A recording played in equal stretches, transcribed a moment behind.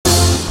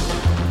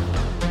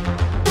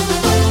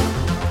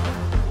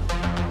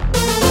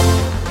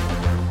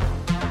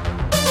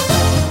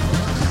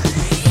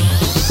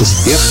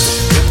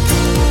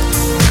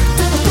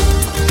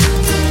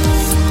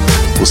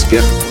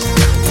Успех.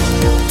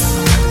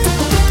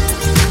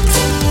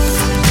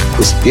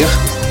 Успех.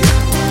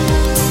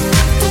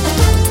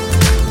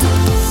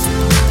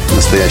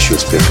 Настоящий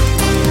успех.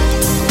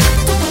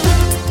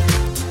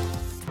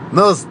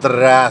 Ну,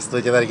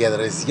 здравствуйте, дорогие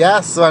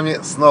друзья! С вами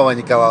снова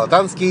Николай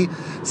Латанский,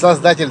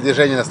 создатель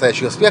движения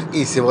 «Настоящий успех».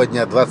 И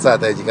сегодня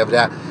 20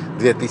 декабря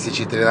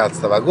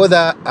 2013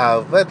 года,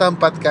 а в этом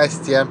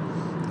подкасте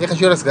я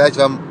хочу рассказать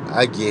вам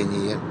о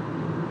гении,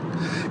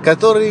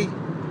 который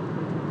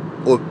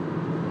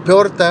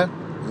уперто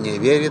не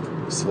верит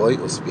в свой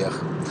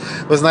успех.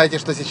 Вы знаете,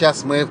 что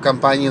сейчас мы в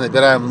компании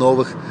набираем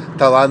новых,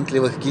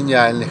 талантливых,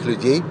 гениальных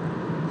людей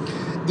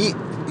и,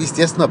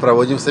 естественно,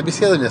 проводим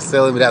собеседование с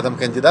целым рядом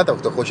кандидатов,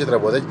 кто хочет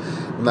работать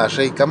в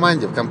нашей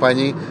команде, в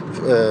компании,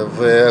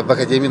 в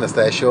Академии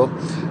настоящего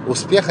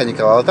успеха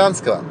Николая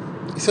Латанского.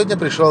 И сегодня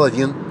пришел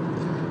один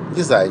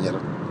дизайнер.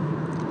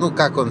 Ну,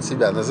 как он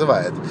себя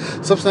называет.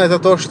 Собственно, это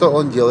то, что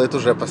он делает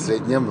уже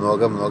последние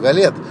много-много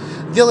лет.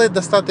 Делает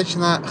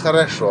достаточно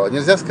хорошо.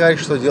 Нельзя сказать,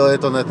 что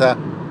делает он это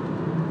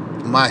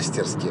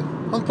мастерски.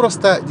 Он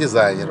просто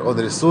дизайнер. Он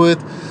рисует,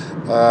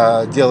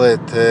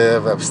 делает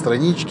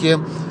веб-странички,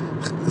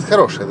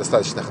 хорошие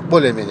достаточно,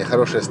 более-менее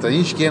хорошие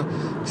странички,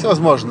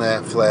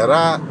 всевозможные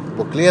флаера,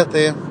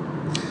 буклеты.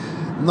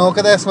 Но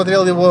когда я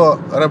смотрел его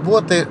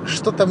работы,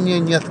 что-то мне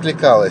не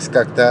откликалось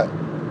как-то.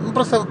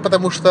 Просто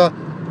потому что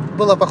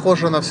было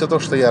похоже на все то,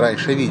 что я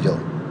раньше видел.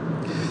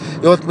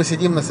 И вот мы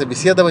сидим на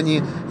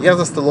собеседовании, я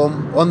за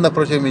столом, он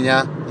напротив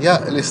меня,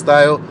 я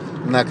листаю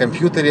на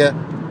компьютере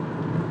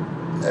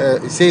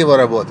все его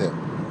работы.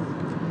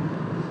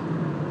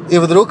 И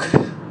вдруг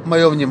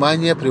мое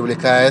внимание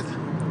привлекает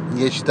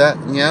нечто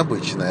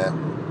необычное.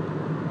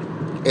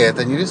 И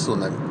это не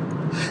рисунок,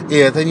 и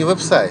это не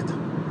веб-сайт,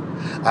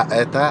 а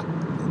это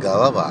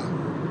голова.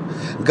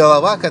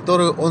 Голова,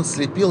 которую он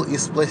слепил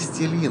из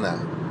пластилина.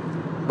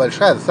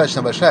 Большая,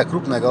 достаточно большая,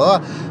 крупная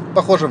голова,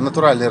 похожа в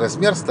натуральный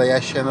размер,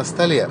 стоящая на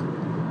столе.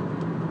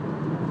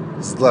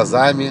 С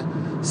глазами,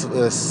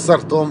 с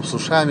ртом, с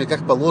ушами, как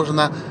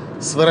положено,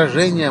 с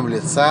выражением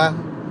лица,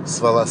 с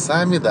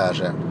волосами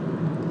даже.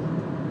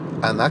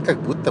 Она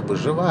как будто бы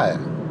живая.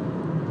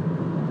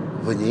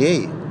 В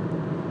ней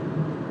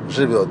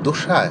живет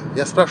душа.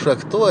 Я спрашиваю,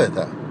 а кто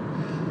это?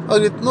 Он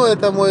говорит,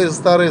 это мой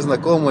старый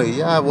знакомый.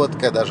 Я вот,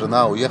 когда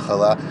жена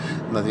уехала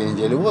на 2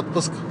 недели в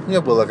отпуск,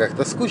 мне было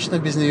как-то скучно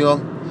без нее.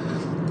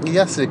 И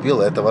я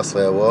слепил этого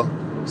своего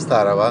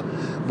старого,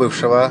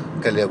 бывшего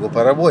коллегу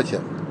по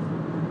работе.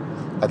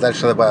 А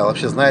дальше добавил,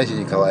 вообще, знаете,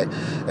 Николай,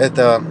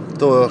 это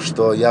то,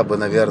 что я бы,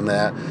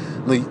 наверное,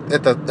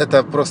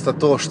 это просто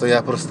то, что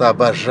я просто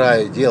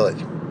обожаю делать.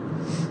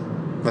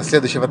 На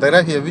следующей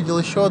фотографии я видел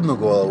еще одну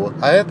голову.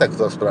 А это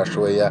кто,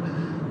 спрашиваю я?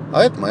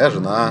 А это моя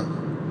жена.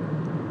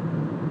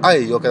 А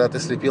ее когда ты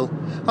слепил?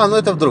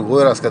 Это в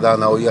другой раз, когда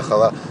она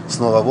уехала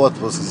снова в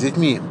отпуск с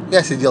детьми.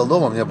 Я сидел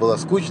дома, мне было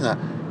скучно,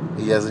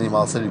 и я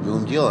занимался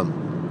любимым делом.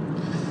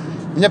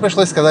 Мне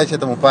пришлось сказать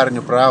этому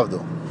парню правду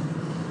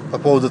по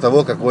поводу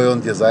того, какой он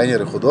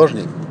дизайнер и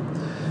художник.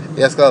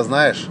 Я сказал,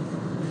 знаешь,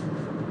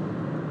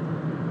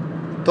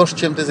 то,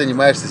 чем ты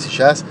занимаешься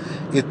сейчас,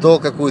 и то,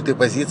 какую ты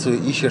позицию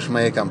ищешь в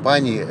моей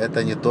компании,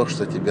 это не то,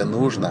 что тебе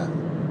нужно.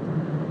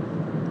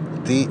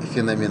 Ты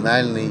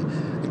феноменальный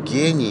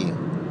гений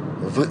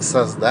в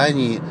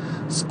создании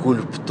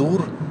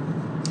скульптур.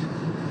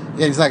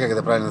 Я не знаю, как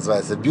это правильно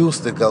называется.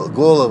 Бюсты,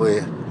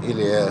 головы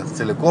или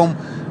целиком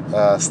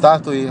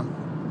статуи.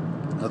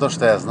 Но то,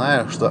 что я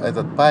знаю, что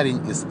этот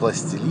парень из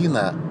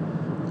пластилина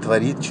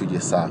творит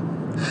чудеса.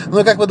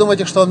 И как вы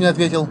думаете, что он мне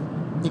ответил?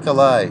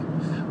 Николай,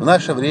 в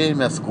наше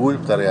время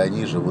скульпторы,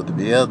 они живут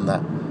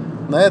бедно.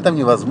 На этом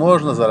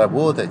невозможно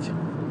заработать.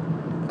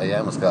 А я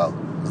ему сказал,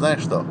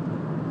 знаешь что?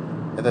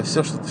 Это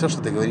все,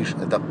 что ты говоришь,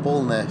 это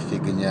полная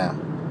фигня.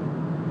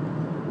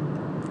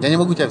 Я не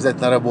могу тебя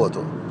взять на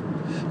работу,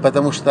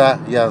 потому что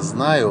я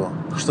знаю,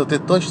 что ты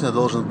точно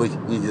должен быть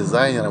не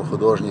дизайнером,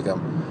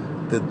 художником,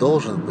 ты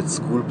должен быть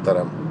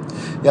скульптором.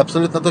 Я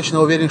абсолютно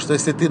точно уверен, что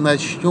если ты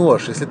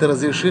начнешь, если ты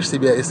разрешишь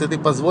себе, если ты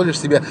позволишь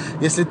себе,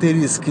 если ты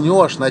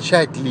рискнешь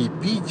начать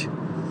лепить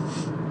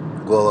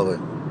головы,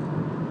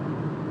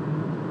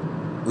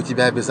 у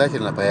тебя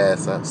обязательно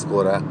появятся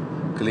скоро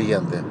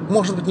клиенты.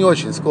 Может быть, не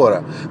очень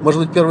скоро.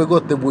 Может быть, первый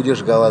год ты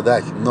будешь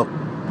голодать, но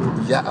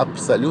я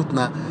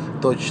абсолютно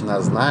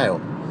точно знаю,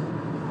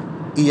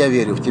 и я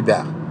верю в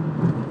тебя.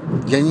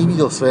 Я не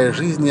видел в своей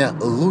жизни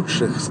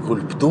лучших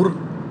скульптур,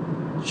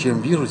 чем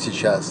вижу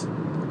сейчас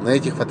на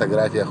этих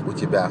фотографиях у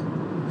тебя,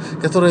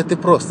 которые ты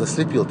просто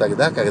слепил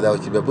тогда, когда у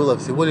тебя было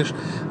всего лишь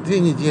 2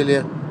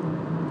 недели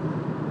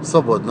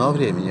свободного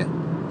времени,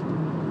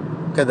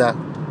 когда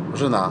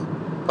жена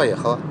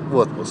поехала в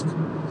отпуск,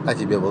 а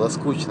тебе было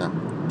скучно.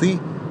 Ты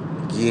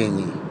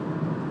гений.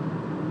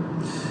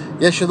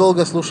 Я еще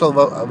долго слушал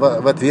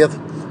в ответ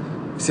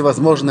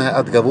всевозможные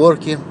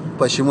отговорки,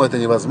 почему это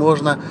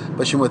невозможно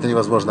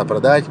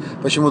продать,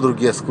 почему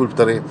другие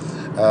скульпторы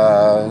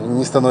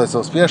не становятся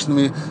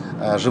успешными,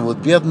 живут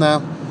бедно.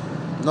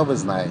 Но вы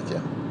знаете,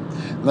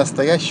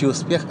 настоящий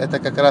успех – это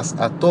как раз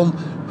о том,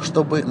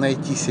 чтобы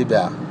найти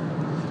себя.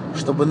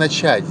 чтобы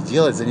начать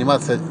делать,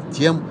 заниматься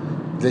тем,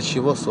 для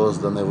чего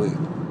созданы вы.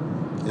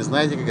 И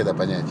знаете, как это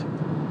понять?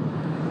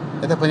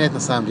 Это понять на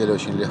самом деле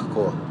очень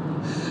легко.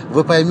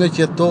 Вы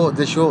поймете то,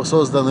 для чего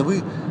созданы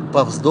вы,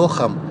 по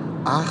вздохам,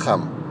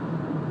 ахам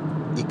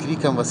и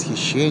крикам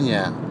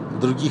восхищения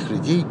других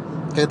людей,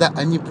 когда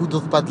они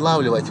будут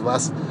подлавливать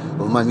вас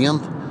в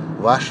момент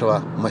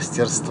вашего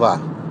мастерства.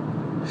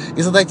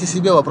 И задайте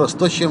себе вопрос: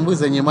 то, чем вы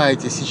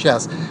занимаетесь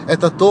сейчас,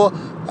 это то,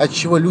 от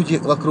чего люди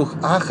вокруг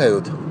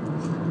ахают,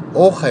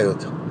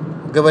 охают,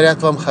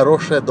 говорят вам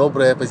хорошие,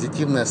 добрые,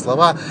 позитивные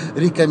слова,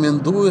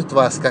 рекомендуют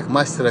вас как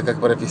мастера, как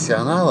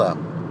профессионала?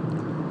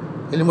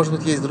 Или, может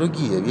быть, есть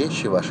другие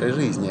вещи в вашей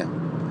жизни,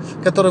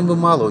 которым вы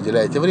мало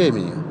уделяете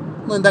времени?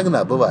 Ну,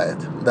 иногда бывает,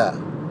 да.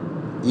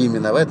 И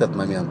именно в этот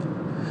момент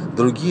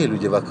другие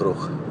люди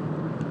вокруг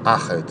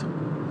ахают.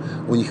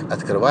 У них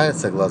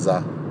открываются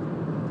глаза.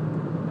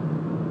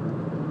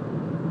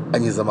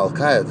 Они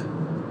замолкают,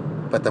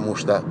 потому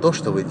что то,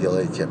 что вы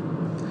делаете,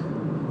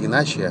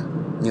 иначе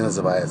не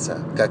называется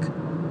как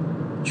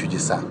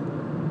чудеса.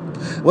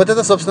 Вот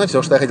это, собственно,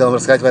 все, что я хотел вам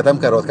рассказать в этом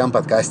коротком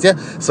подкасте.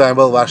 С вами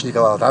был ваш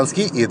Николай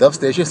Латанский, и до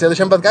встречи в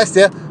следующем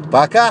подкасте.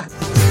 Пока!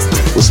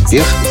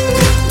 Успех.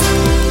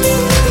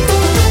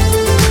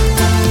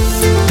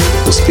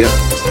 Успех.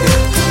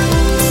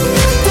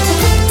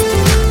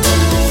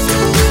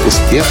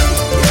 Успех.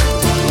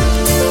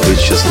 Быть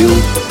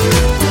счастливым,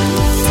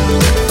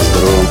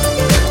 здоровым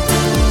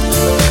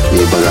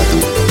и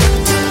богатым.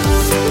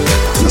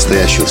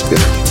 Настоящий успех.